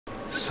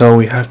So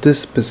we have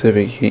this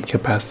specific heat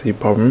capacity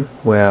problem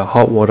where a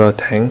hot water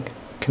tank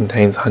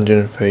contains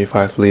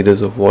 135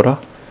 liters of water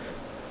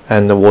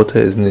and the water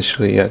is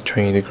initially at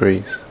 20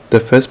 degrees.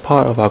 The first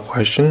part of our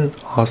question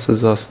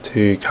asks us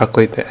to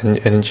calculate the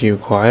energy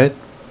required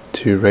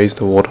to raise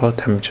the water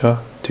temperature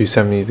to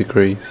 70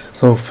 degrees.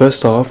 So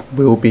first off,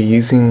 we will be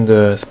using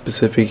the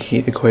specific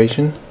heat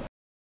equation.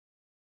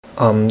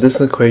 This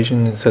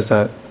equation says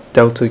that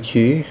delta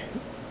Q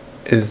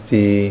is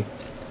the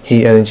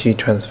heat energy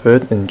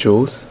transferred in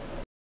joules.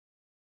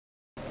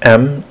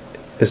 M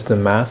is the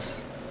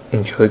mass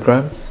in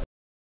kilograms.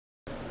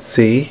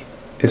 C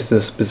is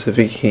the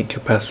specific heat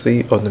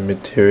capacity of the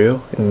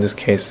material, in this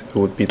case it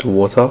would be the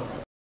water.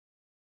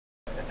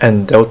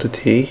 And delta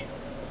T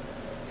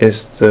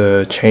is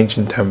the change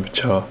in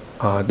temperature.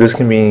 This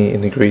can be in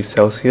degrees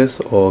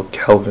Celsius or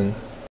Kelvin.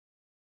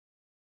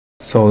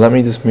 So let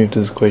me just move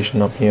this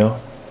equation up here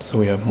so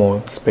we have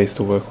more space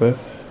to work with.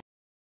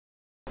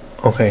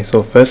 Okay,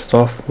 so first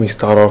off, we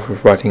start off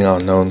with writing our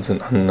knowns and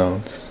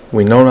unknowns.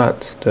 We know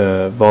that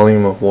the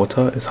volume of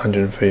water is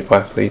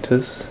 135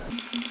 liters.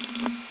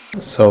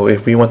 So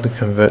if we want to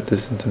convert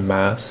this into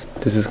mass,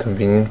 this is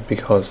convenient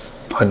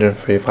because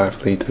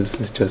 135 liters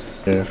is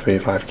just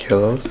 135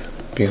 kilos,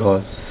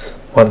 because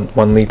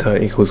 1 liter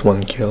equals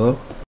 1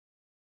 kilo.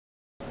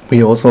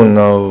 We also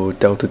know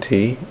delta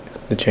T,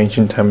 the change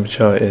in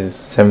temperature is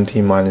 70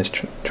 minus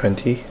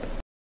 20.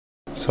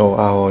 So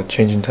our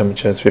change in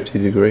temperature is 50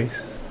 degrees.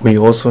 We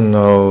also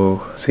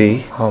know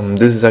C.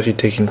 This is actually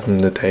taken from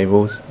the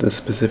tables. The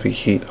specific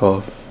heat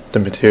of the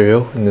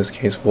material, in this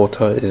case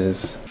water,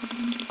 is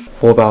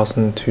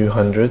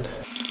 4,200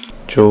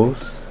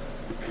 joules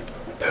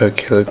per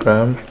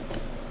kilogram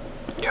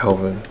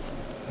Kelvin.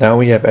 Now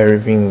we have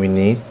everything we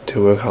need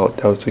to work out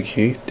delta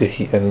Q, the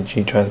heat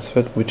energy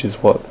transferred, which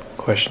is what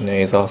question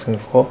A is asking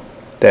for,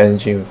 the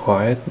energy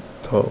required.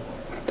 So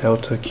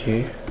delta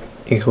Q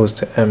equals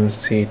to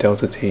mc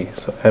delta T.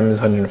 So m is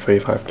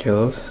 135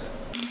 kilos,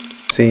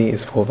 C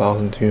is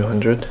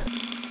 4,200,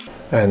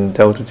 and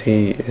delta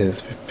T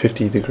is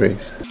 50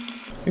 degrees.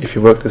 If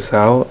you work this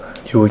out,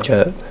 you will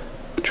get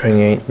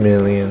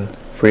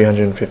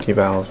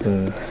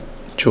 28,350,000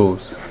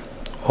 joules,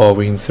 or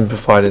we can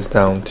simplify this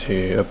down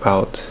to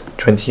about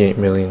 28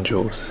 million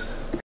joules.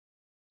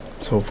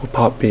 So for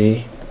part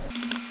B,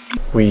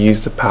 we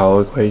use the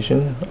power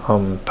equation.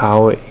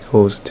 Power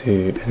equals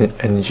to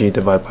energy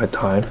divided by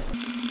time.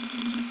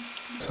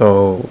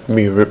 So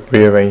we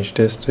rearrange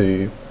this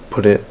to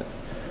put it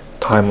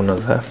time on the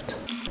left,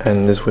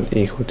 and this would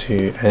equal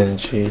to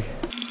energy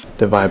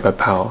divided by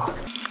power.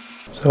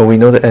 So we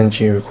know the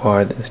energy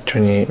required is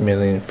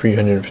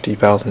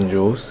 28,350,000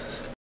 joules,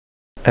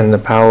 and the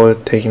power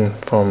taken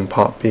from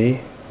part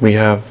B, we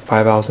have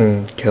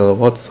 5,000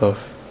 kilowatts of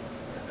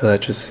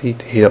electricity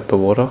to heat up the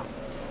water.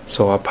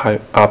 So our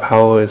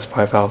power is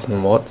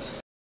 5,000 watts.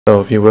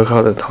 So if you work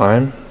out the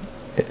time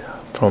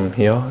from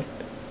here,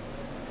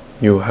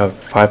 you have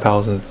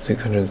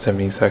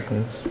 5,670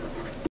 seconds.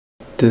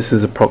 This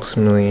is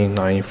approximately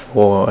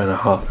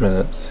 94.5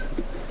 minutes.